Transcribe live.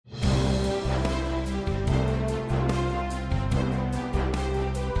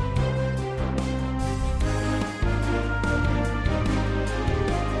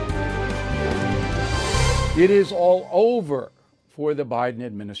It is all over for the Biden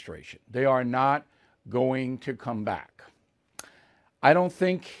administration. They are not going to come back. I don't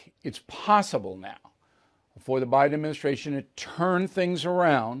think it's possible now for the Biden administration to turn things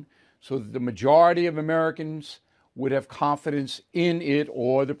around so that the majority of Americans would have confidence in it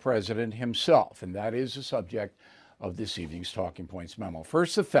or the president himself. And that is the subject of this evening's Talking Points memo.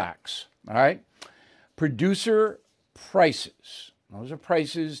 First, the facts, all right? Producer prices. Those are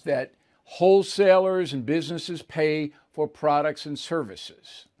prices that wholesalers and businesses pay for products and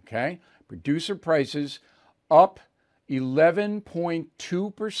services, okay? Producer prices up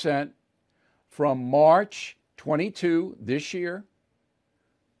 11.2% from March 22 this year,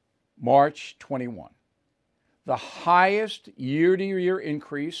 March 21. The highest year-to-year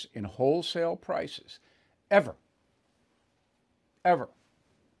increase in wholesale prices ever. Ever.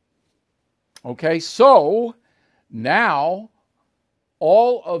 Okay, so now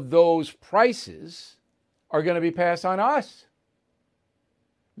all of those prices are going to be passed on to us.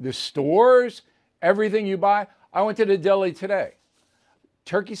 The stores, everything you buy. I went to the deli today.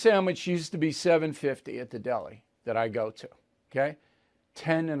 Turkey sandwich used to be $7.50 at the deli that I go to. Okay,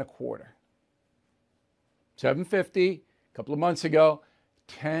 $10.25. $7.50 a couple of months ago,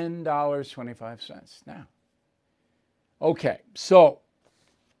 $10.25 now. Okay, so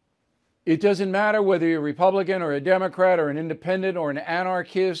it doesn't matter whether you're a Republican or a Democrat or an independent or an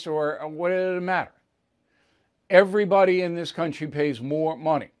anarchist or what, it doesn't matter. Everybody in this country pays more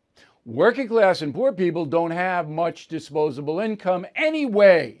money. Working class and poor people don't have much disposable income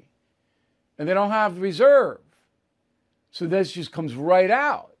anyway, and they don't have reserve. So this just comes right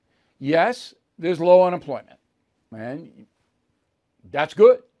out. Yes, there's low unemployment, and that's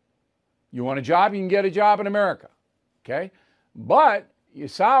good. You want a job, you can get a job in America, okay? But your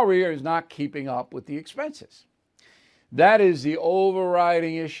salary is not keeping up with the expenses. That is the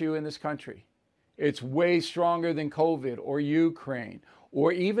overriding issue in this country. It's way stronger than COVID or Ukraine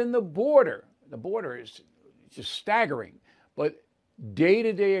or even the border. The border is just staggering. But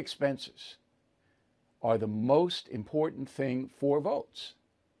day-to-day expenses are the most important thing for votes.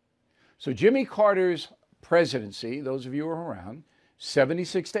 So Jimmy Carter's presidency, those of you who are around,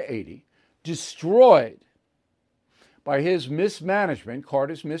 76 to 80, destroyed by his mismanagement,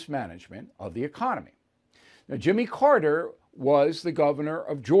 Carter's mismanagement of the economy. Now, Jimmy Carter was the governor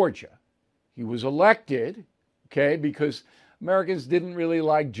of Georgia. He was elected, okay, because Americans didn't really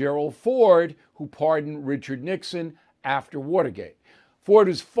like Gerald Ford, who pardoned Richard Nixon after Watergate. Ford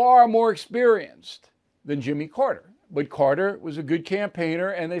was far more experienced than Jimmy Carter, but Carter was a good campaigner,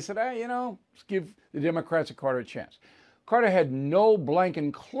 and they said, hey, let's give the Democrats and Carter a chance. Carter had no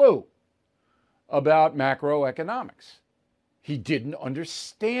blanking clue about macroeconomics. He didn't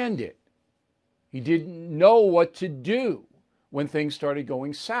understand it. He didn't know what to do when things started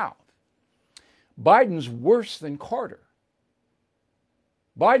going south. Biden's worse than Carter.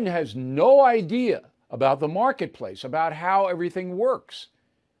 Biden has no idea about the marketplace, about how everything works.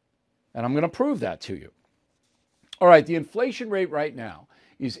 And I'm going to prove that to you. All right, the inflation rate right now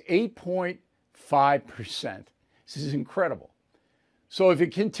is 8.5%. This is incredible. So if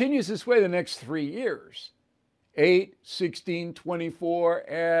it continues this way the next 3 years, 8, 16, 24,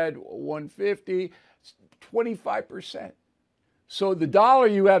 add 150, 25%. So the dollar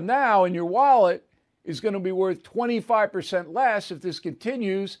you have now in your wallet is going to be worth 25% less if this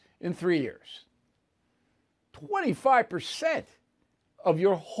continues in 3 years. 25% of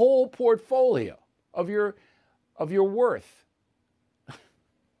your whole portfolio, of your worth.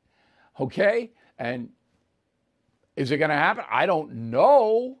 Okay? And is it going to happen? I don't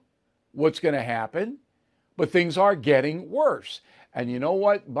know what's going to happen, but things are getting worse. And you know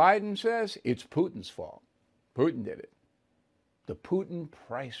what Biden says? It's Putin's fault. Putin did it. The Putin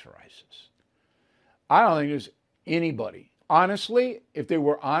price rises. I don't think there's anybody. Honestly, if they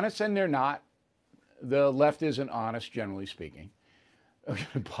were honest, and they're not, the left isn't honest, generally speaking, I'm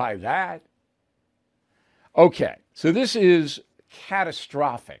going to buy that. Okay, so this is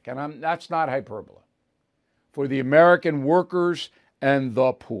catastrophic, and that's not hyperbole, for the American workers and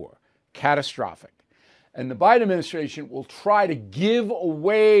the poor. Catastrophic. And the Biden administration will try to give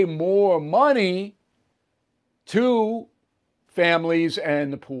away more money to families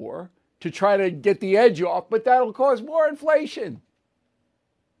and the poor to try to get the edge off, but that'll cause more inflation.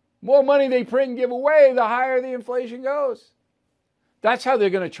 More money they print and give away, the higher the inflation goes. That's how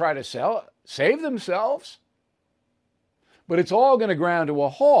they're going to try to save themselves. But it's all going to ground to a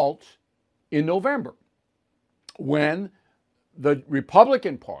halt in November, when the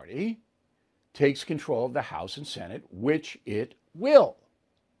Republican Party takes control of the House and Senate, which it will.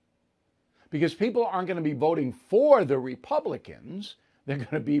 Because people aren't going to be voting for the Republicans, they're going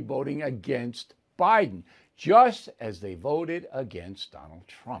to be voting against Biden, just as they voted against Donald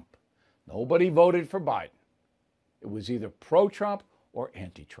Trump. Nobody voted for Biden. It was either pro-Trump or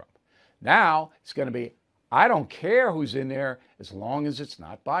anti-Trump. Now it's going to be, I don't care who's in there as long as it's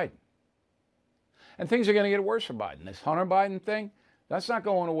not Biden. And things are going to get worse for Biden. This Hunter Biden thing, that's not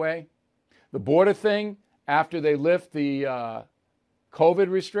going away. The border thing, after they lift the COVID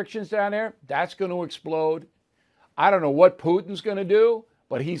restrictions down there, that's going to explode. I don't know what Putin's going to do,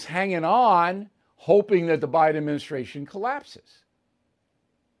 but he's hanging on, hoping that the Biden administration collapses.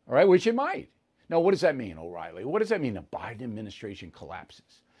 All right, which it might. Now, what does that mean, O'Reilly? What does that mean, the Biden administration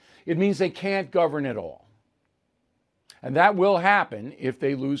collapses? It means they can't govern at all. And that will happen if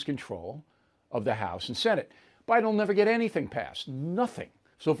they lose control of the House and Senate. Biden will never get anything passed, nothing.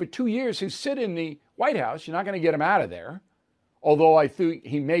 So for 2 years, he'll sit in the White House. You're not going to get him out of there, although I think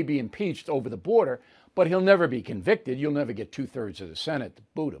he may be impeached over the border, but he'll never be convicted. You'll never get 2/3 of the Senate to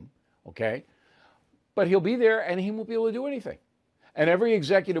boot him, okay? But he'll be there, and he won't be able to do anything. And every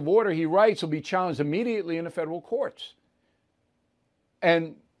executive order he writes will be challenged immediately in the federal courts.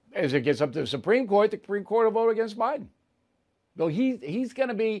 And as it gets up to the Supreme Court will vote against Biden. So he's going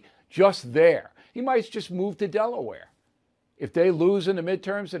to be just there. He might just move to Delaware. If they lose in the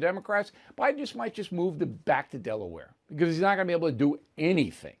midterms, the Democrats, Biden might just move back to Delaware because he's not going to be able to do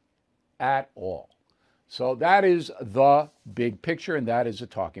anything at all. So that is the big picture, and that is the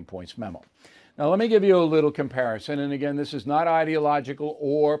Talking Points memo. Now, let me give you a little comparison. And again, this is not ideological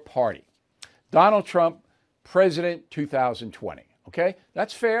or party. Donald Trump, President 2020. Okay,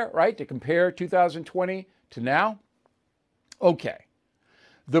 that's fair, right? To compare 2020 to now? Okay.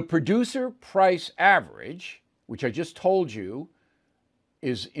 The producer price average, which I just told you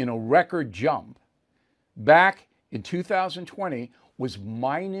is in a record jump, back in 2020 was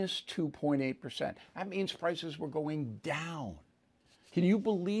minus 2.8%. That means prices were going down. Can you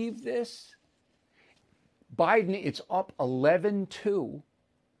believe this? Biden, it's up 11.2.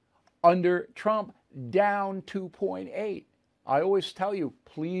 Under Trump, down 2.8. I always tell you,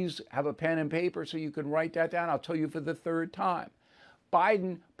 please have a pen and paper so you can write that down. I'll tell you for the third time.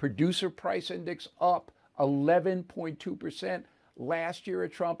 Biden, producer price index up 11.2%. Last year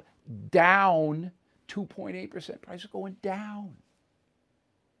at Trump, down 2.8%. Prices going down.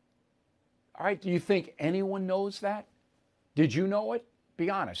 All right, do you think anyone knows that? Did you know it? Be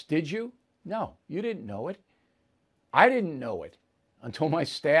honest, did you? No, you didn't know it. I didn't know it until my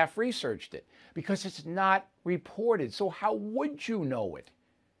staff researched it because it's not reported. So how would you know it?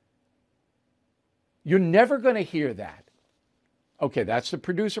 You're never going to hear that. Okay, that's the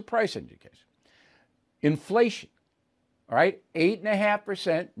producer price indicator. Inflation, all right,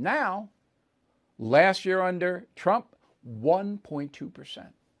 8.5% now. Last year under Trump,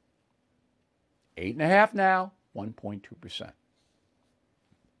 1.2%. 8.5% now, 1.2%.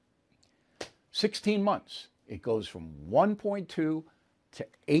 16 months, it goes from 1.2 to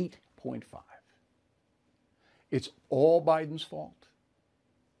 8.5. It's all Biden's fault.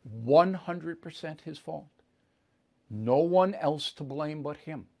 100% his fault. No one else to blame but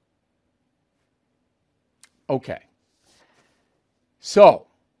him. Okay. So,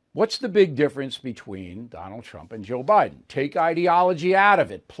 what's the big difference between Donald Trump and Joe Biden? Take ideology out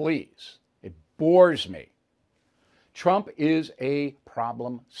of it, please. It bores me. Trump is a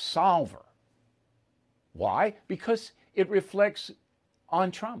problem solver. Why? Because it reflects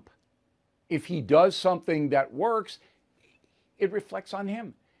on Trump. If he does something that works, it reflects on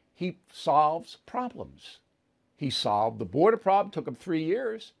him. He solves problems. He solved the border problem, took him 3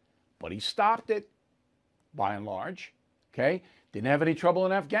 years, but he stopped it by and large. Okay? Didn't have any trouble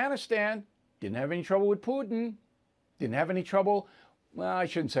in Afghanistan. Didn't have any trouble with Putin. Didn't have any trouble, well, I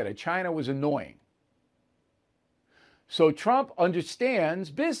shouldn't say that. China was annoying. So Trump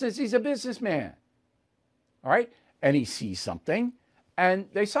understands business. He's a businessman. All right? And he sees something, and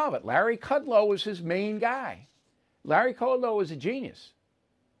they solve it. Larry Kudlow was his main guy. Larry Kudlow was a genius.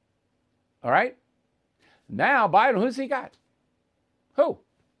 All right? Now, Biden, who's he got? Who?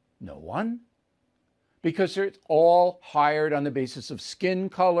 No one. Because they're all hired on the basis of skin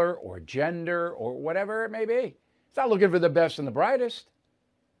color or gender or whatever it may be. He's not looking for the best and the brightest.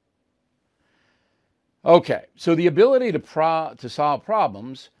 Okay, so the ability to solve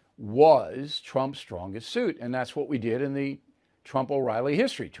problems was Trump's strongest suit, and that's what we did in the Trump-O'Reilly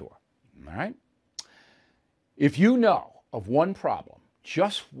history tour. All right? If you know of one problem,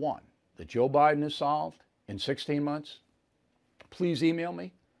 just one, that Joe Biden has solved in 16 months, please email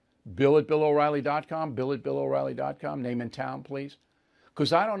me, bill@BillO'Reilly.com, bill@BillO'Reilly.com, name and town, please,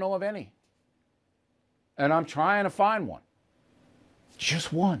 because I don't know of any. And I'm trying to find one.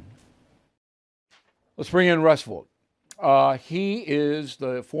 Just one. Let's bring in Russ Vought. He is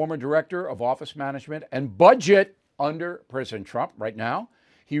the former director of office management and budget under President Trump right now.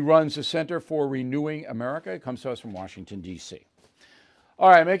 He runs the Center for Renewing America. It comes to us from Washington, D.C. All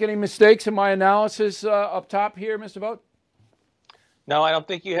right, make any mistakes in my analysis up top here, Mr. Vogt? No, I don't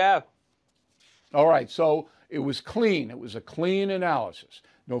think you have. All right, so it was clean. It was a clean analysis.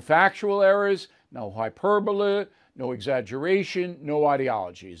 No factual errors, no hyperbole, no exaggeration, no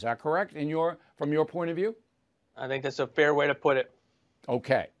ideology. Is that correct from your point of view? I think that's a fair way to put it.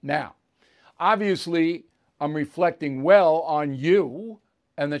 Okay. Now, obviously, I'm reflecting well on you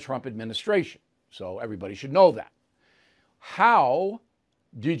and the Trump administration. So everybody should know that. How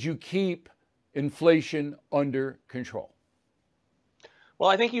did you keep inflation under control? Well,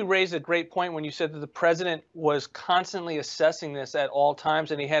 I think you raised a great point when you said that the president was constantly assessing this at all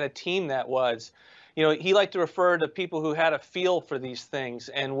times, and he had a team that was. You know, he liked to refer to people who had a feel for these things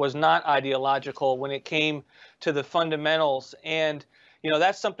and was not ideological when it came to the fundamentals. And, you know,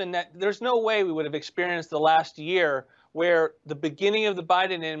 that's something that there's no way we would have experienced the last year, where the beginning of the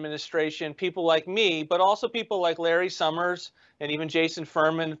Biden administration, people like me, but also people like Larry Summers and even Jason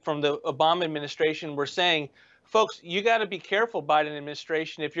Furman from the Obama administration were saying, folks, you got to be careful, Biden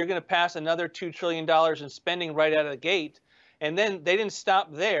administration, if you're going to pass another $2 trillion in spending right out of the gate. And then they didn't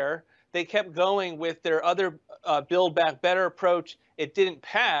stop there. They kept going with their other Build Back Better approach. It didn't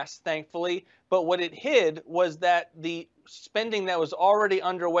pass, thankfully, but what it hid was that the spending that was already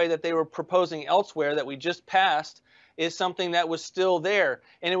underway that they were proposing elsewhere that we just passed is something that was still there.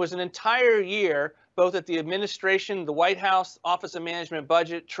 And it was an entire year, both at the administration, the White House, Office of Management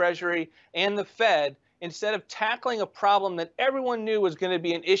Budget, Treasury, and the Fed, instead of tackling a problem that everyone knew was going to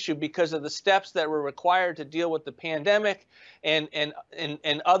be an issue because of the steps that were required to deal with the pandemic and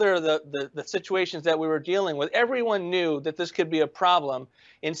other the situations that we were dealing with. Everyone knew that this could be a problem.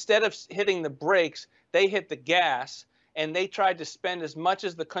 Instead of hitting the brakes, they hit the gas, and they tried to spend as much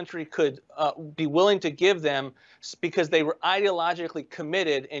as the country could be willing to give them because they were ideologically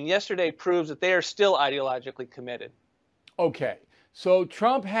committed. And yesterday proves that they are still ideologically committed. Okay. So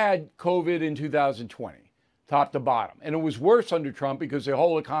Trump had COVID in 2020, top to bottom. And it was worse under Trump because the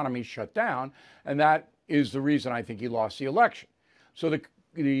whole economy shut down. And that is the reason I think he lost the election. So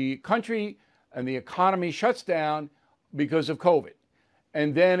the country and the economy shuts down because of COVID.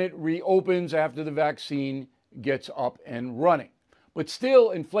 And then it reopens after the vaccine gets up and running. But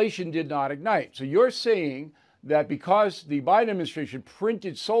still, inflation did not ignite. So you're saying that because the Biden administration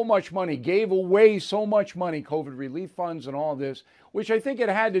printed so much money, gave away so much money, COVID relief funds and all this, which I think it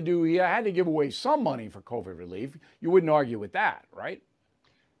had to do, he had to give away some money for COVID relief. You wouldn't argue with that, right?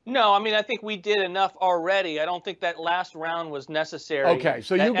 No, I mean, I think we did enough already. I don't think that last round was necessary. Okay,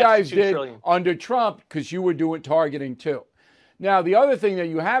 so you guys did under Trump because you were doing targeting too. Now, the other thing that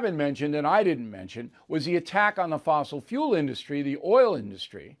you haven't mentioned and I didn't mention was the attack on the fossil fuel industry, the oil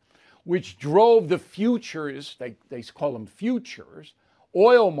industry, which drove the futures, they call them futures,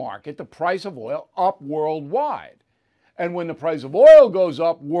 oil market, the price of oil up worldwide. And when the price of oil goes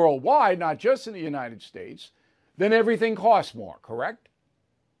up worldwide, not just in the United States, then everything costs more, correct?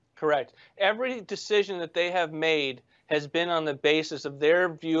 Correct. Every decision that they have made has been on the basis of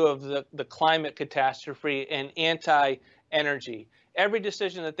their view of the climate catastrophe and anti-energy. Every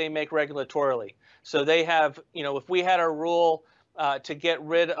decision that they make regulatorily. So they have, you know, if we had a rule to get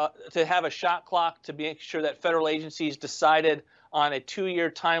rid of, to have a shot clock to make sure that federal agencies decided on a 2-year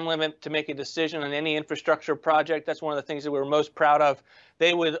time limit to make a decision on any infrastructure project. That's one of the things that we were most proud of.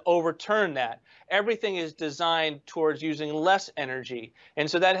 They would overturn that. Everything is designed towards using less energy. And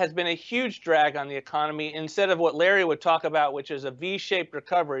so that has been a huge drag on the economy instead of what Larry would talk about, which is a V-shaped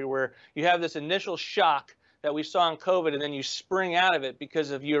recovery where you have this initial shock that we saw in COVID and then you spring out of it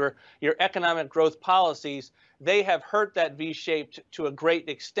because of your economic growth policies. They have hurt that V-shaped to a great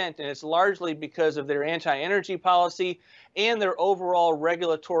extent, and it's largely because of their anti-energy policy and their overall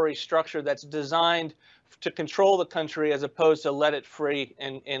regulatory structure that's designed to control the country as opposed to let it free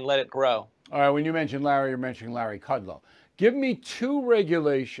and let it grow. All right, when you mentioned Larry, you're mentioning Larry Kudlow. Give me 2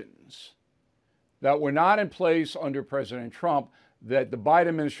 regulations that were not in place under President Trump that the Biden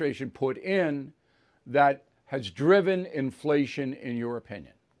administration put in that has driven inflation, in your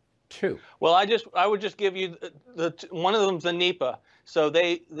opinion? 2. Well, I would just give you one of them's the NEPA. So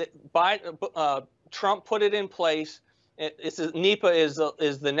Trump put it in place. NEPA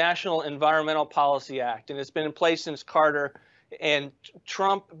is the National Environmental Policy Act, and it's been in place since Carter. And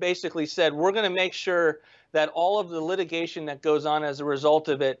Trump basically said, we're going to make sure that all of the litigation that goes on as a result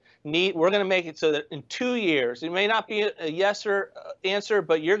of it, we're going to make it so that in 2 years, it may not be a yes or answer,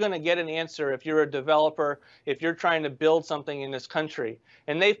 but you're going to get an answer if you're a developer, if you're trying to build something in this country.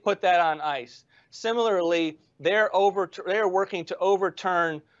 And they've put that on ice. Similarly, they're working to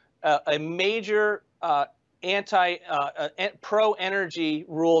overturn a major pro-energy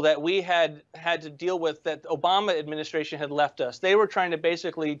rule that we had to deal with, that the Obama administration had left us. They were trying to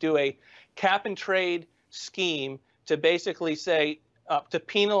basically do a cap and trade scheme to basically say, to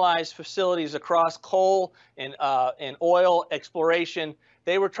penalize facilities across coal and oil exploration.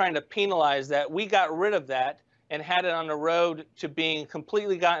 They were trying to penalize that. We got rid of that and had it on the road to being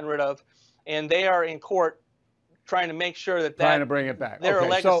completely gotten rid of. And they are in court trying to make sure that trying to bring it back. Their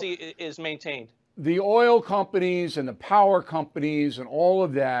legacy is maintained. The oil companies and the power companies and all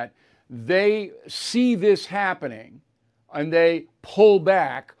of that, they see this happening and they pull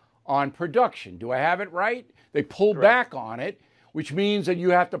back on production. Do I have it right? They pull back on it, which means that you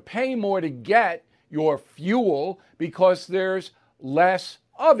have to pay more to get your fuel because there's less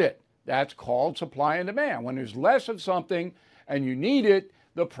of it. That's called supply and demand. When there's less of something and you need it,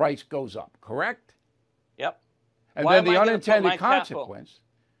 the price goes up, correct? Yep. And then the unintended consequence.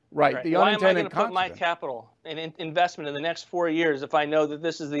 Right. The Why am I going unintended to put my capital and investment in the next 4 years if I know that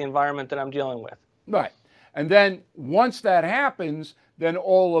this is the environment that I'm dealing with? Right. And then once that happens, then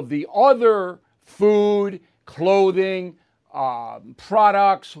all of the other food, clothing,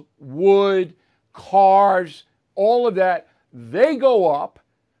 products, wood, cars, all of that, they go up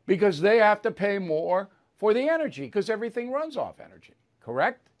because they have to pay more for the energy because everything runs off energy,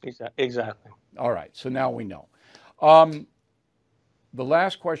 correct? Exactly. All right, so now we know. The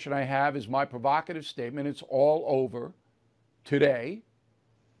last question I have is my provocative statement. It's all over today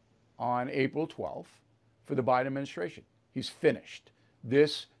on April 12th for the Biden administration. He's finished.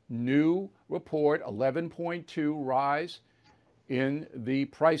 This new report, 11.2 rise in the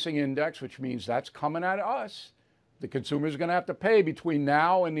pricing index, which means that's coming at us. The consumer's going to have to pay between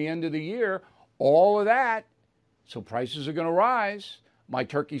now and the end of the year, all of that. So prices are going to rise. My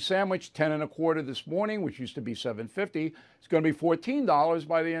turkey sandwich, $10.25 this morning, which used to be $7.50, it's going to be $14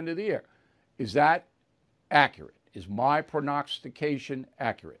 by the end of the year. Is that accurate? Is my prognostication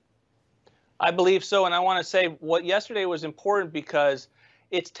accurate? I believe so, and I want to say what yesterday was important because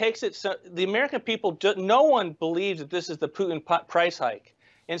it takes it. So the American people, no one believes that this is the Putin price hike,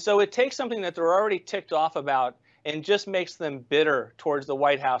 and so it takes something that they're already ticked off about and just makes them bitter towards the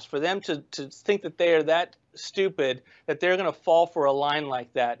White House for them to think that they are that stupid that they're going to fall for a line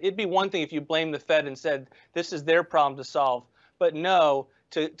like that. It'd be one thing if you blamed the Fed and said this is their problem to solve, but no,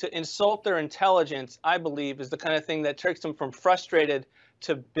 to insult their intelligence, I believe, is the kind of thing that takes them from frustrated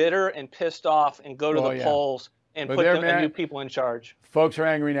to bitter and pissed off and go to the polls and put new people in charge. Folks are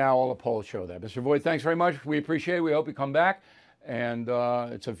angry now. All the polls show that. Mr. Voigt, thanks very much. We appreciate it. We hope you come back. And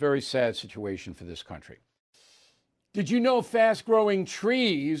it's a very sad situation for this country. Did you know Fast Growing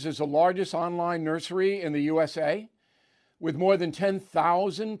Trees is the largest online nursery in the USA with more than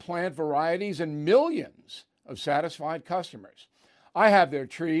 10,000 plant varieties and millions of satisfied customers? I have their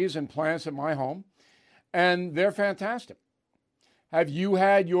trees and plants at my home, and they're fantastic. Have you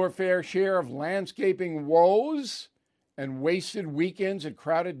had your fair share of landscaping woes and wasted weekends at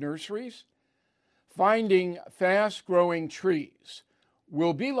crowded nurseries? Finding Fast Growing Trees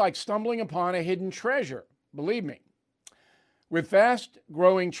will be like stumbling upon a hidden treasure, believe me. With Fast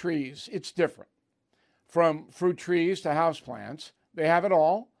Growing Trees, it's different. From fruit trees to houseplants, they have it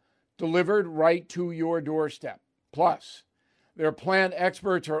all delivered right to your doorstep. Plus, their plant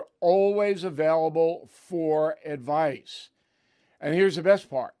experts are always available for advice. And here's the best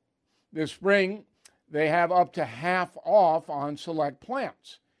part. This spring, they have up to half off on select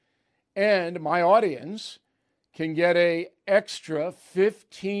plants. And my audience can get an extra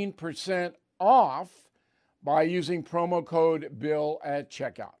 15% off by using promo code BILL at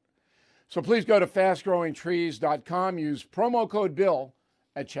checkout. So please go to fastgrowingtrees.com, use promo code BILL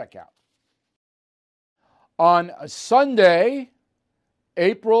at checkout. On Sunday,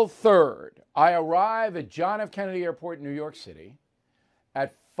 April 3rd, I arrive at John F. Kennedy Airport in New York City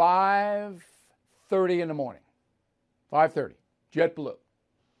at 5:30 in the morning. 5:30, JetBlue.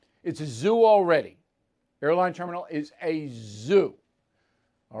 It's a zoo already. Airline terminal is a zoo.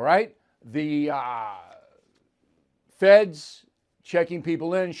 All right? The feds checking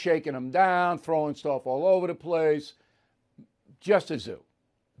people in, shaking them down, throwing stuff all over the place. Just a zoo.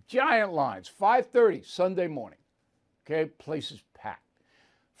 Giant lines, 5:30 Sunday morning. Okay, place is packed.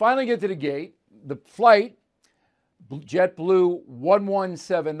 Finally get to the gate. The flight, JetBlue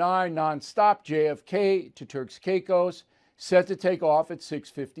 1179 nonstop JFK to Turks Caicos, set to take off at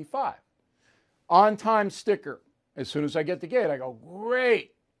 6:55. On-time sticker. As soon as I get to the gate, I go,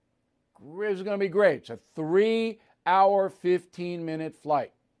 great. This is going to be great. It's a 3-hour, 15-minute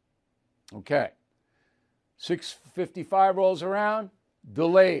flight. Okay. 6:55 rolls around,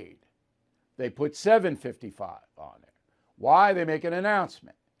 delayed. They put 7:55 on there. Why? They make an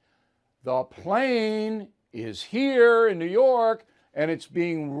announcement. The plane is here in New York and it's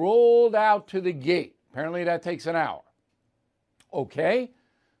being rolled out to the gate. Apparently that takes an hour. Okay,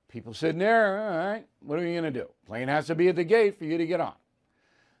 people sitting there, all right, what are you going to do? Plane has to be at the gate for you to get on.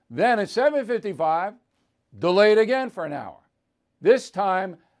 Then at 7:55, delayed again for an hour. This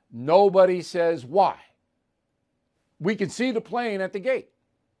time, nobody says why. We can see the plane at the gate.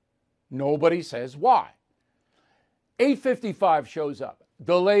 Nobody says why. 8:55 shows up,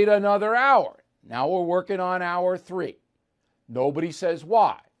 delayed another hour. Now we're working on hour 3. Nobody says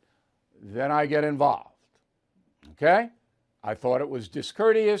why. Then I get involved. Okay? I thought it was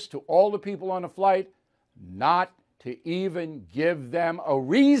discourteous to all the people on the flight not to even give them a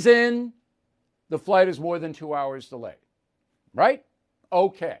reason the flight is more than 2 hours delayed. Right?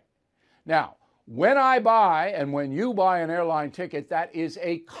 Okay. Now, when I buy and when you buy an airline ticket, that is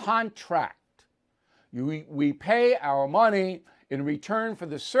a contract. We pay our money in return for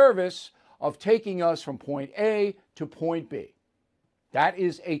the service of taking us from point A to point B. That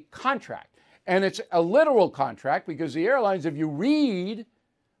is a contract. And it's a literal contract because the airlines, if you read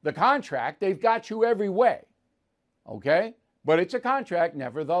the contract, they've got you every way. Okay? But it's a contract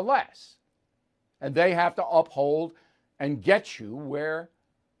nevertheless. And they have to uphold and get you where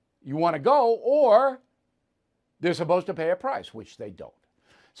you want to go, or they're supposed to pay a price, which they don't.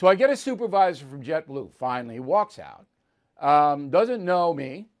 So I get a supervisor from JetBlue. Finally, he walks out. Doesn't know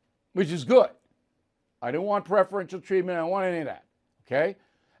me, which is good. I didn't want preferential treatment. I don't want any of that. Okay?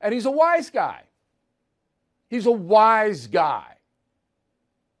 And he's a wise guy. He's a wise guy.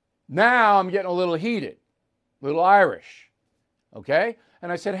 Now I'm getting a little heated, a little Irish. Okay?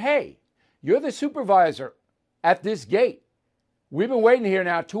 And I said, hey, you're the supervisor at this gate. We've been waiting here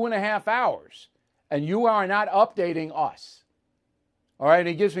now 2.5 hours, and you are not updating us. All right? And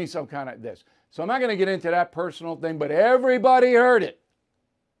he gives me some kind of this. So I'm not going to get into that personal thing, but everybody heard it.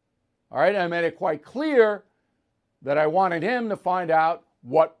 All right? I made it quite clear that I wanted him to find out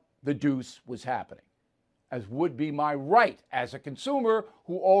what the deuce was happening, as would be my right as a consumer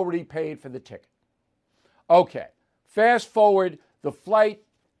who already paid for the ticket. Okay, fast forward, the flight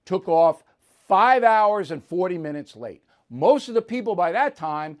took off 5 hours and 40 minutes late. Most of the people by that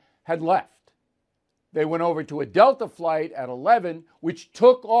time had left. They went over to a Delta flight at 11, which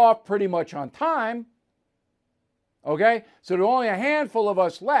took off pretty much on time. Okay, so there were only a handful of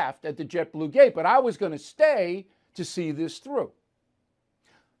us left at the JetBlue gate, but I was going to stay to see this through.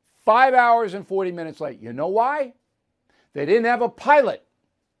 5 hours and 40 minutes late. You know why? They didn't have a pilot.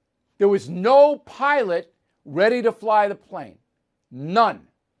 There was no pilot ready to fly the plane. None.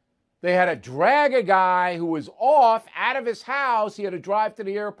 They had to drag a guy who was off out of his house. He had to drive to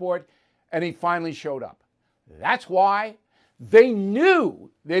the airport, and he finally showed up. That's why they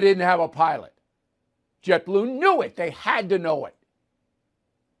knew they didn't have a pilot. JetBlue knew it. They had to know it.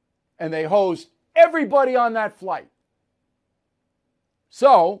 And they hosed everybody on that flight.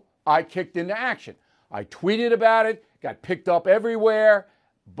 So I kicked into action. I tweeted about it, got picked up everywhere.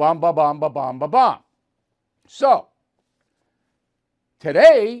 Bum, ba, bum, ba, bum, ba, bum. So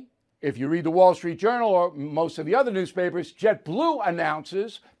today, if you read the Wall Street Journal or most of the other newspapers, JetBlue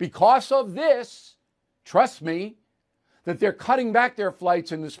announces because of this, trust me, that they're cutting back their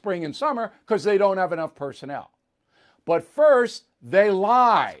flights in the spring and summer because they don't have enough personnel. But first, they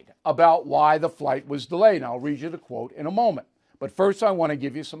lied about why the flight was delayed. And I'll read you the quote in a moment. But first, I want to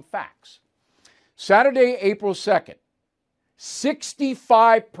give you some facts. Saturday, April 2nd,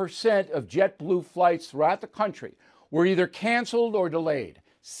 65% of JetBlue flights throughout the country were either canceled or delayed.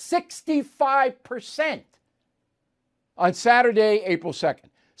 65% on Saturday, April 2nd.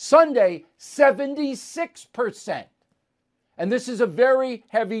 Sunday, 76%. And this is a very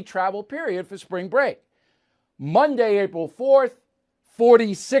heavy travel period for spring break. Monday, April 4th,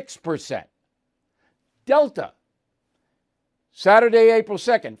 46%. Delta, Saturday, April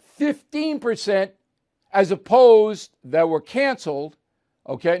 2nd, 15% as opposed that were canceled.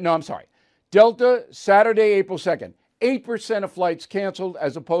 Okay, no, I'm sorry. Delta, Saturday, April 2nd, 8% of flights canceled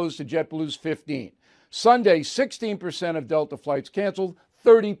as opposed to JetBlue's 15%. Sunday, 16% of Delta flights canceled,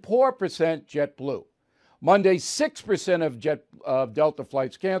 34% JetBlue. Monday, 6% of Delta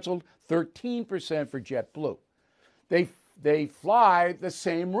flights canceled, 13% for JetBlue. They fly the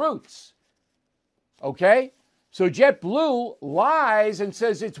same routes. Okay? So JetBlue lies and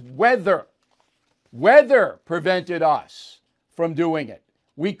says it's weather. Weather prevented us from doing it.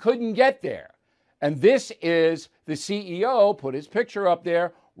 We couldn't get there. And this is the CEO, put his picture up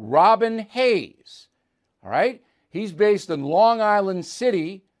there, Robin Hayes. All right? He's based in Long Island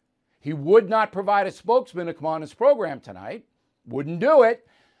City. He would not provide a spokesman to come on his program tonight. Wouldn't do it.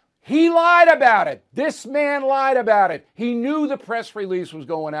 He lied about it. This man lied about it. He knew the press release was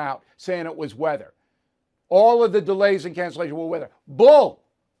going out saying it was weather. All of the delays and cancellation were weather. Bull.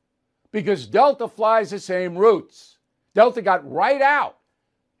 Because Delta flies the same routes. Delta got right out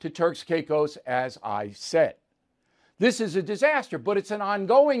to Turks Caicos, as I said. This is a disaster, but it's an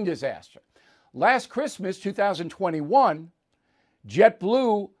ongoing disaster. Last Christmas, 2021,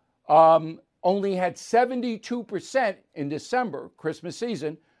 JetBlue only had 72% in December, Christmas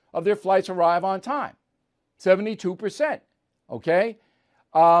season, of their flights arrive on time. 72%, okay?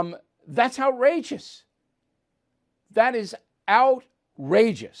 That's outrageous. That is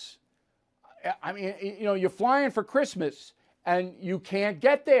outrageous. I mean, you know, you're flying for Christmas and you can't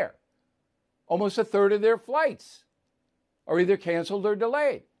get there. Almost a third of their flights are either canceled or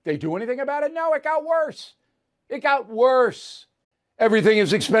delayed. They do anything about it? No, it got worse. It got worse. Everything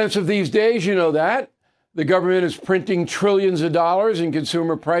is expensive these days, you know that. The government is printing trillions of dollars and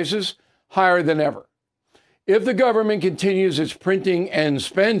consumer prices higher than ever. If the government continues its printing and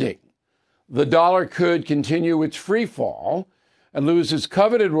spending, the dollar could continue its free fall and lose its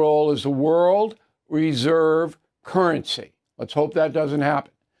coveted role as the world reserve currency. Let's hope that doesn't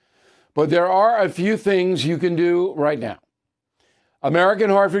happen. But there are a few things you can do right now. American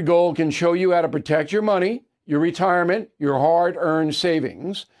Hartford Gold can show you how to protect your money, your retirement, your hard-earned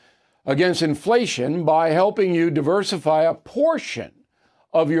savings against inflation by helping you diversify a portion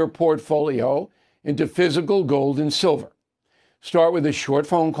of your portfolio into physical gold and silver. Start with a short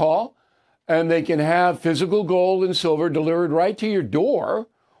phone call, and they can have physical gold and silver delivered right to your door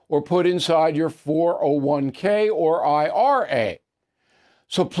or put inside your 401k or IRA.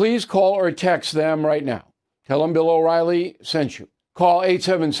 So please call or text them right now. Tell them Bill O'Reilly sent you. Call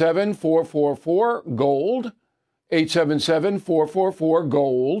 877-444-GOLD,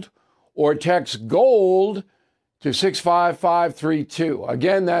 877-444-GOLD, or text GOLD to 65532.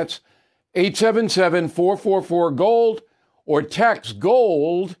 Again, that's 877-444-GOLD, or text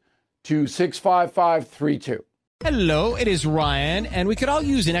GOLD to 65532. Hello, it is Ryan, and we could all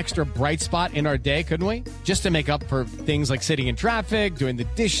use an extra bright spot in our day, couldn't we? Just to make up for things like sitting in traffic, doing the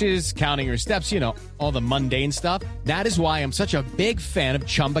dishes, counting your steps, you know, all the mundane stuff. That is why I'm such a big fan of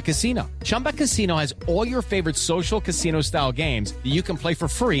Chumba Casino. Chumba Casino has all your favorite social casino-style games that you can play for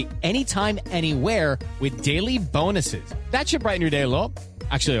free anytime, anywhere with daily bonuses. That should brighten your day a little.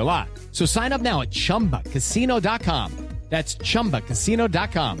 Actually, a lot. So sign up now at ChumbaCasino.com. That's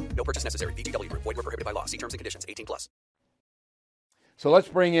ChumbaCasino.com. No purchase necessary. VGW Group. Void where prohibited by law. See terms and conditions. 18+. So let's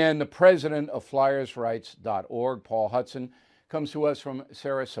bring in the president of FlyersRights.org, Paul Hudson, comes to us from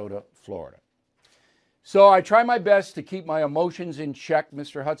Sarasota, Florida. So I try my best to keep my emotions in check,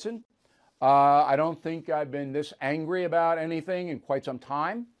 Mr. Hudson. I don't think I've been this angry about anything in quite some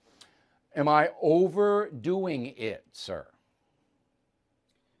time. Am I overdoing it, sir?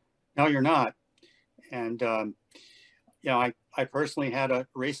 No, you're not. And, I personally had a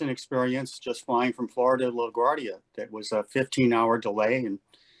recent experience just flying from Florida to LaGuardia. That was a 15-hour delay, and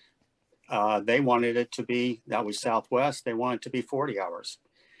they wanted it to be, that was Southwest, they wanted it to be 40 hours.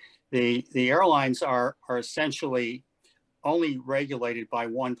 The airlines are essentially only regulated by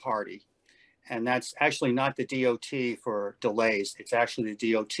one party, and that's actually not the DOT for delays. It's actually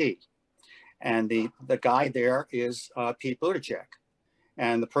the DOT. And the guy there is Pete Buttigieg.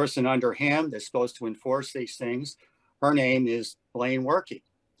 And the person under him that's supposed to enforce these things, her name is Blaine Workey.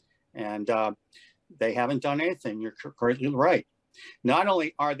 And they haven't done anything. You're correctly right. Not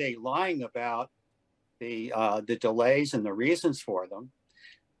only are they lying about the delays and the reasons for them,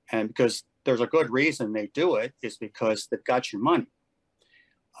 and because there's a good reason they do it, is because they've got your money.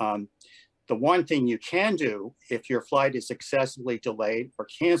 The one thing you can do if your flight is excessively delayed or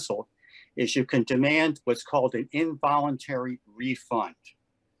canceled is you can demand what's called an involuntary refund.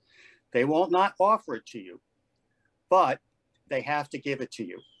 They won't not offer it to you, but they have to give it to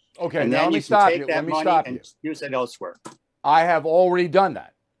you. Okay, and now then let me you can stop take you. that Let me money stop and you. use it elsewhere. I have already done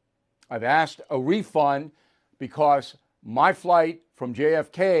that. I've asked a refund because my flight from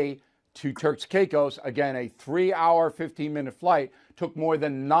JFK to Turks Caicos, again, a 3-hour, 15-minute flight, took more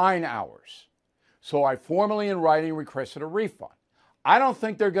than 9 hours. So I formally in writing requested a refund. I don't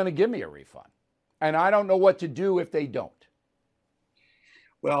think they're going to give me a refund. And I don't know what to do if they don't.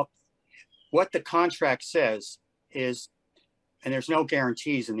 Well, what the contract says is, and there's no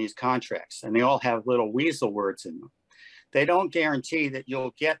guarantees in these contracts, and they all have little weasel words in them. They don't guarantee that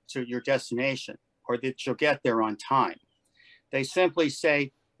you'll get to your destination or that you'll get there on time. They simply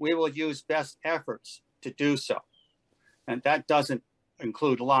say, we will use best efforts to do so. And that doesn't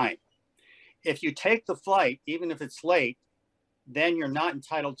include lying. If you take the flight, even if it's late, then you're not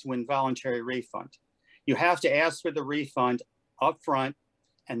entitled to involuntary refund. You have to ask for the refund up front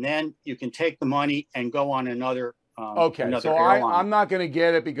and then you can take the money and go on another Okay, another so airline. I'm not going to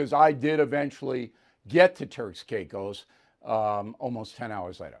get it because I did eventually get to Turks Caicos almost 10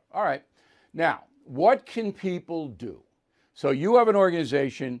 hours later. All right. Now, what can people do? So you have an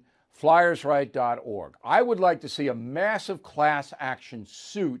organization, flyersright.org. I would like to see a massive class action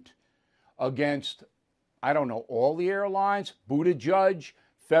suit against, I don't know, all the airlines, Buttigieg,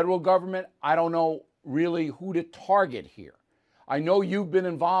 federal government. I don't know really who to target here. I know you've been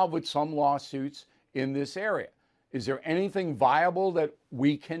involved with some lawsuits in this area. Is there anything viable that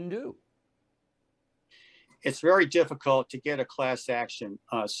we can do? It's very difficult to get a class action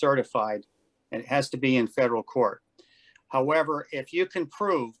certified, and it has to be in federal court. However, if you can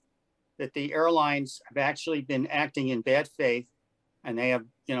prove that the airlines have actually been acting in bad faith and they have,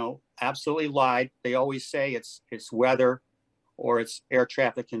 absolutely lied, they always say it's weather or it's air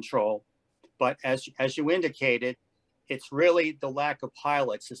traffic control. But as you indicated, it's really the lack of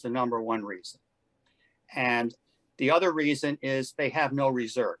pilots is the number one reason. And the other reason is they have no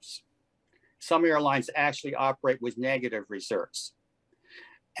reserves. Some airlines actually operate with negative reserves.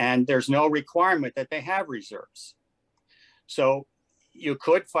 And there's no requirement that they have reserves. So you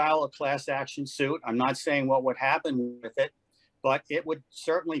could file a class action suit. I'm not saying what would happen with it, but it would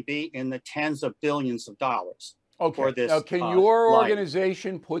certainly be in the tens of billions of dollars. Okay. For this, now, can your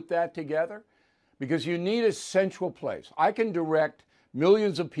organization put that together? Because you need a central place. I can direct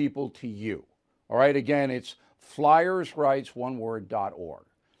millions of people to you. All right. Again, it's flyersrights.org.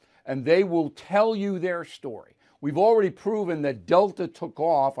 And they will tell you their story. We've already proven that Delta took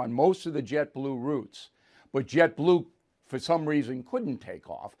off on most of the JetBlue routes, but JetBlue, for some reason, couldn't take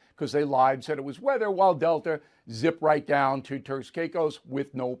off because they lied, said it was weather, while Delta zipped right down to Turks Caicos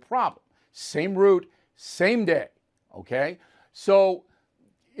with no problem. Same route, same day, okay? So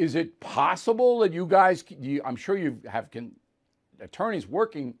is it possible that you guys, I'm sure you have attorneys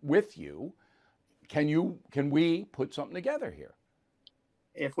working with you, can we put something together here?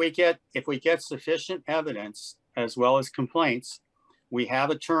 If we get sufficient evidence as well as complaints, we have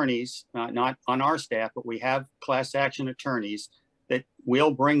attorneys, not on our staff, but we have class action attorneys that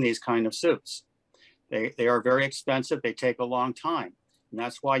will bring these kind of suits. They are very expensive. They take a long time. And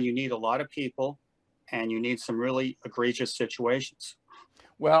that's why you need a lot of people and you need some really egregious situations.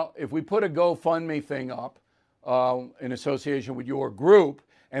 Well, if we put a GoFundMe thing up in association with your group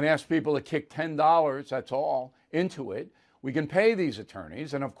and ask people to kick $10, that's all, into it, we can pay these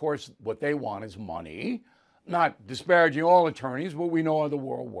attorneys. And of course, what they want is money. Not disparaging all attorneys, but we know how the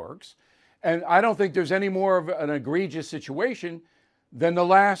world works. And I don't think there's any more of an egregious situation than the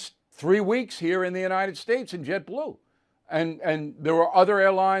last 3 weeks here in the United States in JetBlue. And there were other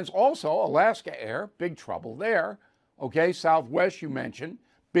airlines also, Alaska Air, big trouble there. Okay, Southwest you mentioned,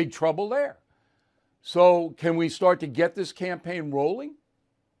 big trouble there. So can we start to get this campaign rolling?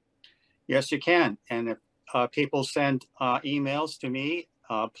 Yes, you can. And if people send emails to me,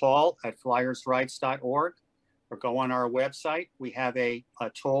 Paul at flyersrights.org, or go on our website. We have a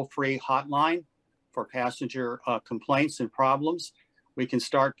toll-free hotline for passenger complaints and problems. We can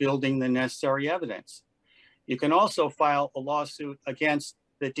start building the necessary evidence. You can also file a lawsuit against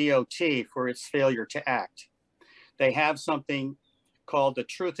the DOT for its failure to act. They have something called the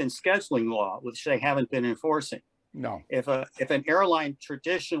Truth in Scheduling Law, which they haven't been enforcing. No. If an airline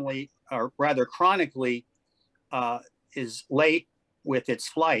traditionally, or rather chronically, is late with its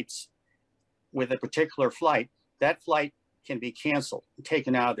flights, with a particular flight, that flight can be canceled,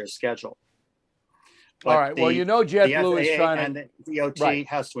 taken out of their schedule. But all right. Well, JetBlue is trying to, and the DOT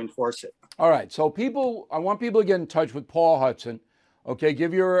has to enforce it. All right. So I want people to get in touch with Paul Hudson. Okay.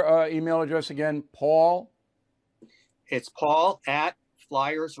 Give your email address again, Paul. It's Paul at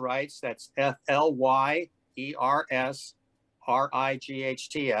Flyers Rights. That's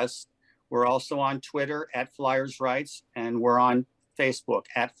FLYERSRIGHTS. We're also on Twitter at Flyers Rights, and we're on Facebook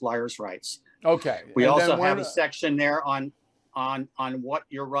at Flyers Rights. Okay. We also have a section there on what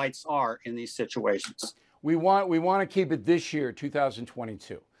your rights are in these situations. We want to keep it this year,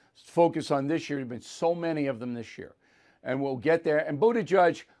 2022. Focus on this year. There've been so many of them this year, and we'll get there. And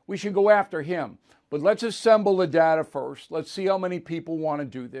Buttigieg, we should go after him. But let's assemble the data first. Let's see how many people want to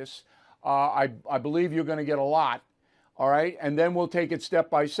do this. I believe you're going to get a lot. All right. And then we'll take it step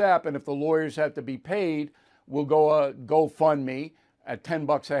by step. And if the lawyers have to be paid, we'll go GoFundMe at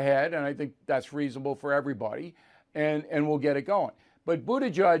 $10 a head. And I think that's reasonable for everybody. And we'll get it going. But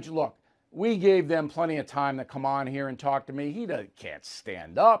Buttigieg, look, we gave them plenty of time to come on here and talk to me. He can't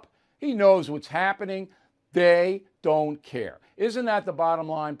stand up. He knows what's happening. They don't care. Isn't that the bottom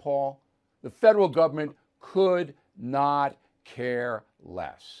line, Paul? The federal government could not care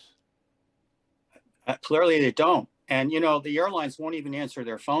less. Clearly they don't. And, you know, the airlines won't even answer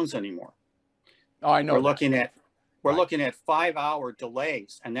their phones anymore. Oh, I know. We're looking at 5-hour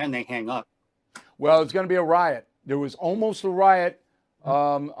delays, and then they hang up. Well, it's going to be a riot. There was almost a riot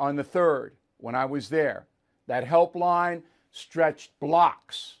on the 3rd when I was there. That helpline stretched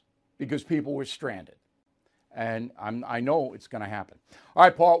blocks because people were stranded. And I know it's going to happen. All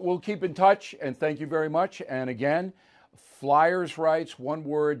right, Paul, we'll keep in touch, and thank you very much. And again,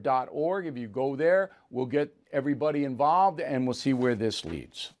 flyersrights.org. If you go there, we'll get everybody involved, and we'll see where this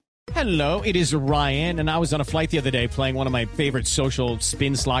leads. Hello, it is Ryan, and I was on a flight the other day playing one of my favorite social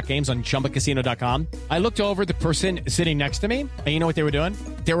spin slot games on ChumbaCasino.com. I looked over at the person sitting next to me, and you know what they were doing?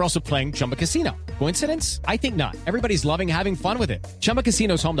 They were also playing Chumba Casino. Coincidence? I think not. Everybody's loving having fun with it. Chumba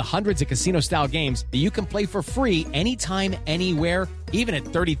Casino is home to hundreds of casino-style games that you can play for free anytime, anywhere, even at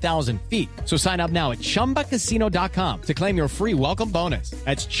 30,000 feet. So sign up now at ChumbaCasino.com to claim your free welcome bonus.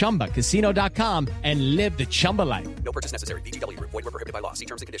 That's ChumbaCasino.com and live the Chumba life. No purchase necessary. VGW Group. Void where prohibited by law. See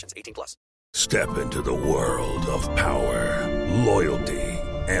terms and conditions. 18+. Step into the world of power, loyalty,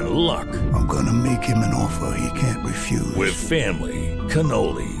 and luck. I'm gonna make him an offer he can't refuse. With family,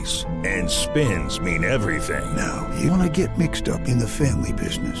 cannolis, and spins mean everything. Now, you wanna get mixed up in the family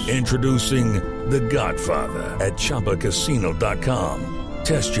business. Introducing The Godfather at ChumbaCasino.com.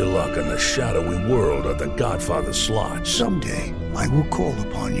 Test your luck in the shadowy world of The Godfather slot. Someday, I will call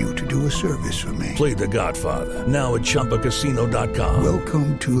upon you to do a service for me. Play The Godfather now at ChumbaCasino.com.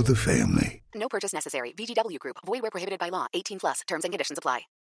 Welcome to the family. No purchase necessary. VGW Group. Void where prohibited by law. 18+. Terms and conditions apply.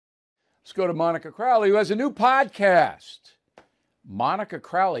 Let's go to Monica Crowley, who has a new podcast. Monica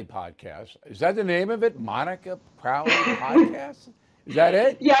Crowley Podcast. Is that the name of it? Monica Crowley Podcast? Is that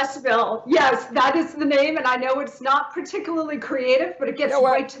it? Yes, Bill. Yes, that is the name, and I know it's not particularly creative, but it gets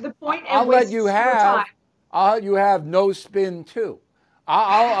right to the point and I'll let you have. I'll let you have no spin too.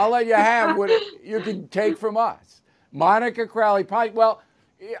 I'll let you have what you can take from us. Monica Crowley Podcast. Well,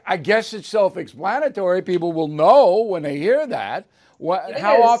 I guess it's self-explanatory. People will know when they hear that.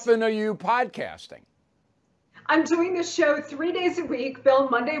 How often are you podcasting? I'm doing this show 3 days a week, Bill,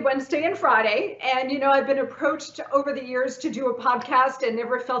 Monday, Wednesday, and Friday. And, you know, I've been approached over the years to do a podcast and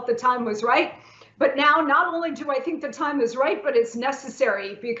never felt the time was right. But now, not only do I think the time is right, but it's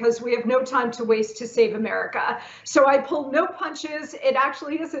necessary because we have no time to waste to save America. So I pull no punches. It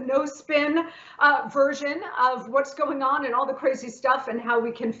actually is a no spin version of what's going on and all the crazy stuff and how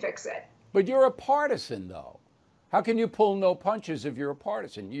we can fix it. But you're a partisan, though. How can you pull no punches if you're a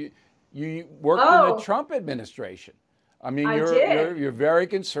partisan? You worked in the Trump administration. I mean, you're very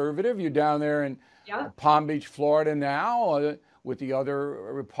conservative. You're down there in Palm Beach, Florida now with the other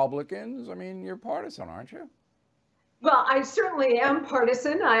Republicans. I mean, you're partisan, aren't you? Well, I certainly am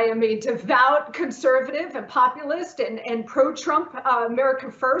partisan. I am a devout conservative and populist and pro-Trump,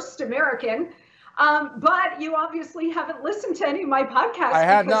 America First American. But you obviously haven't listened to any of my podcasts. I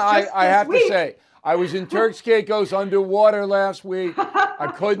have not. I have to say. I was in Turks Caicos underwater last week.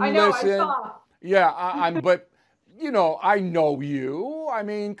 I couldn't listen. I saw. Yeah, but you know, I know you. I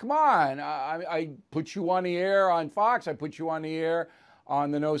mean, come on. I put you on the air on Fox. I put you on the air on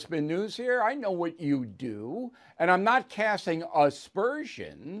the No Spin News here. I know what you do, and I'm not casting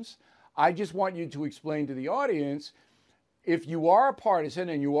aspersions. I just want you to explain to the audience, if you are a partisan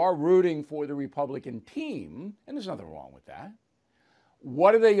and you are rooting for the Republican team, and there's nothing wrong with that,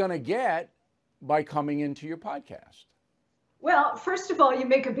 what are they going to get by coming into your podcast? Well, first of all, you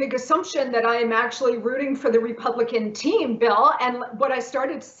make a big assumption that I am actually rooting for the Republican team, Bill. And what I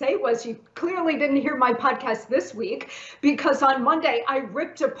started to say was you clearly didn't hear my podcast this week because on Monday I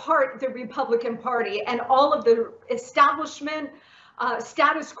ripped apart the Republican Party and all of the establishment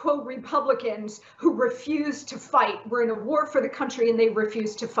status quo Republicans who refuse to fight. We're in a war for the country and they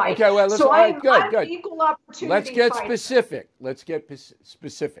refuse to fight. Okay, well, I'm an equal opportunity Let's get fighter. specific. Let's get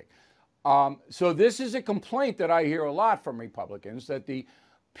specific. So this is a complaint that I hear a lot from Republicans, that the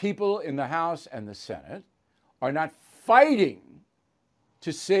people in the House and the Senate are not fighting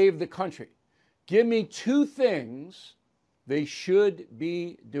to save the country. Give me two things they should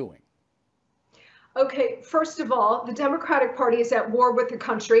be doing. Okay, first of all, the Democratic Party is at war with the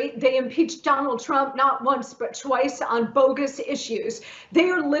country. They impeached Donald Trump not once, but twice on bogus issues. They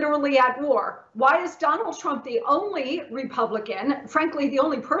are literally at war. Why is Donald Trump the only Republican, frankly, the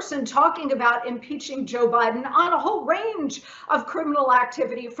only person talking about impeaching Joe Biden on a whole range of criminal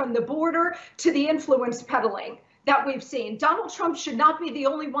activity from the border to the influence peddling that we've seen? Donald Trump should not be the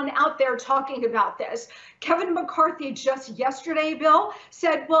only one out there talking about this. Kevin McCarthy just yesterday, Bill,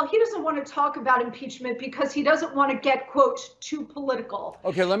 said, well, he doesn't want to talk about impeachment because he doesn't want to get, quote, too political.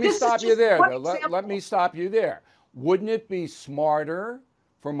 Okay, let me stop you there. Let me stop you there. Wouldn't it be smarter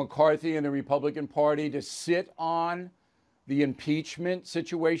for McCarthy and the Republican Party to sit on the impeachment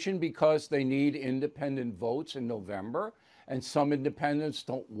situation because they need independent votes in November, and some independents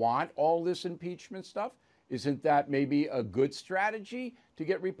don't want all this impeachment stuff? Isn't that maybe a good strategy to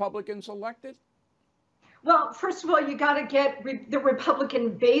get Republicans elected? Well, first of all, you got to get the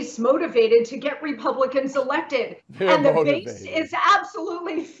Republican base motivated to get Republicans elected. And the base is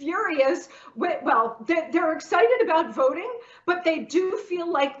absolutely furious. They're excited about voting, but they do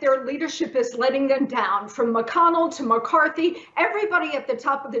feel like their leadership is letting them down. From McConnell to McCarthy, everybody at the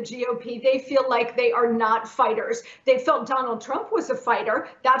top of the GOP, they feel like they are not fighters. They felt Donald Trump was a fighter.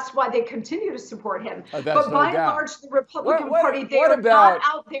 That's why they continue to support him. But by and large, the Republican Party, they are not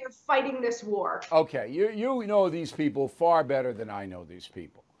out there fighting this war. Okay, you know these people far better than I know these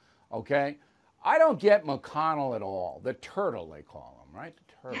people, okay? I don't get McConnell at all. The turtle, they call him, right?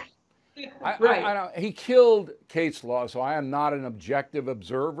 The turtle. Right. He killed Kate's law, so I am not an objective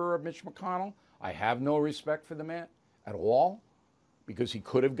observer of Mitch McConnell. I have no respect for the man at all because he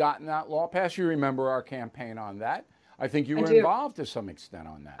could have gotten that law passed. You remember our campaign on that. I think you were involved to some extent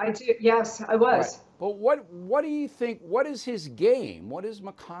on that. I do. Yes, I was. Right. But what do you think? What is his game? What is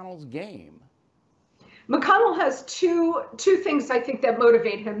McConnell's game? McConnell has two things I think that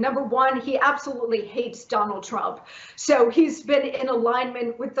motivate him. Number one, he absolutely hates Donald Trump. So he's been in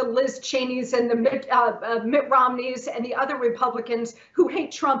alignment with the Liz Cheneys and the Mitt Romneys and the other Republicans who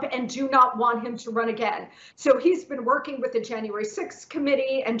hate Trump and do not want him to run again. So he's been working with the January 6th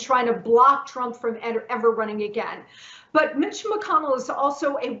committee and trying to block Trump from ever running again. But Mitch McConnell is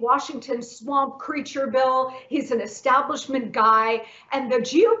also a Washington swamp creature, Bill. He's an establishment guy. And the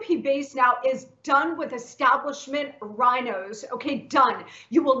GOP base now is done with establishment rhinos. Okay, done.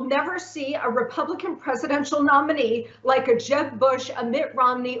 You will never see a Republican presidential nominee like a Jeb Bush, a Mitt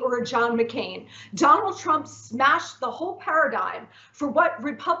Romney, or a John McCain. Donald Trump smashed the whole paradigm for what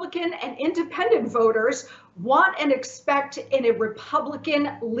Republican and independent voters want and expect in a Republican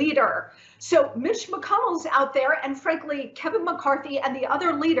leader. So Mitch McConnell's out there, and frankly, Kevin McCarthy and the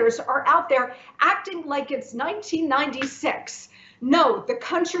other leaders are out there acting like it's 1996. No, the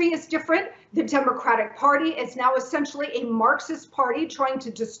country is different. The Democratic Party is now essentially a Marxist party trying to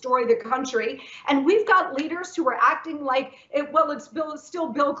destroy the country. And we've got leaders who are acting like, it's still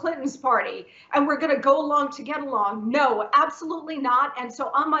Bill Clinton's party, and we're going to go along to get along. No, absolutely not. And so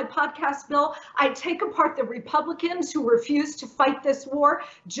on my podcast, Bill, I take apart the Republicans who refuse to fight this war,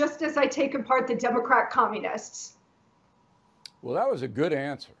 just as I take apart the Democrat communists. Well, that was a good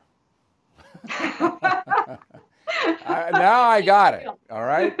answer. Now I got it, all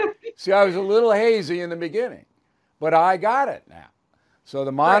right? See, I was a little hazy in the beginning, but I got it now. So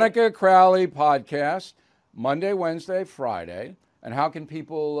the Monica Crowley podcast, Monday, Wednesday, Friday. And how can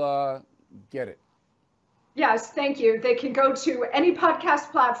people get it? Yes, thank you. They can go to any podcast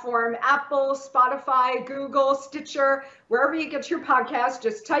platform, Apple, Spotify, Google, Stitcher, wherever you get your podcast.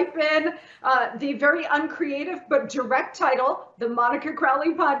 Just type in the very uncreative but direct title, the Monica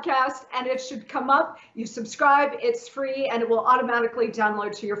Crowley Podcast, and it should come up. You subscribe, it's free, and it will automatically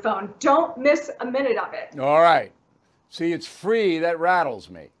download to your phone. Don't miss a minute of it. All right. See, it's free. That rattles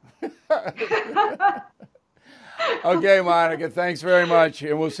me. Okay, Monica, thanks very much.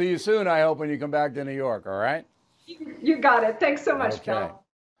 And we'll see you soon, I hope, when you come back to New York, all right? You got it. Thanks so much, Bill.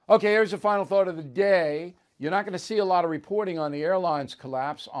 Okay, here's the final thought of the day. You're not going to see a lot of reporting on the airlines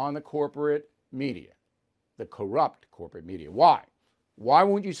collapse on the corporate media, the corrupt corporate media. Why? Why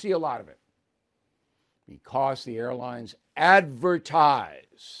won't you see a lot of it? Because the airlines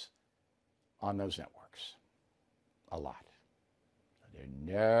advertise on those networks a lot. They're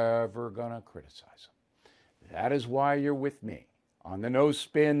never going to criticize them. That is why you're with me on the No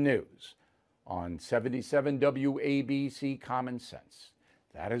Spin News on 77 WABC Common Sense.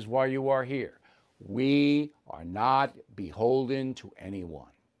 That is why you are here. We are not beholden to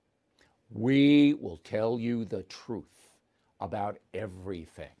anyone. We will tell you the truth about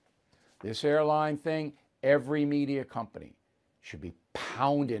everything. This airline thing, every media company should be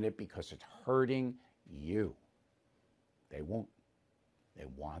pounding it because it's hurting you. They won't. They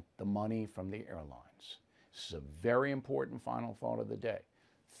want the money from the airlines. This is a very important final thought of the day.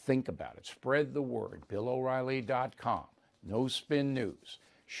 Think about it. Spread the word. BillO'Reilly.com. No Spin News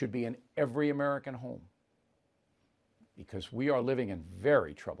should be in every American home because we are living in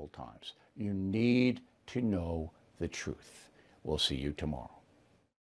very troubled times. You need to know the truth. We'll see you tomorrow.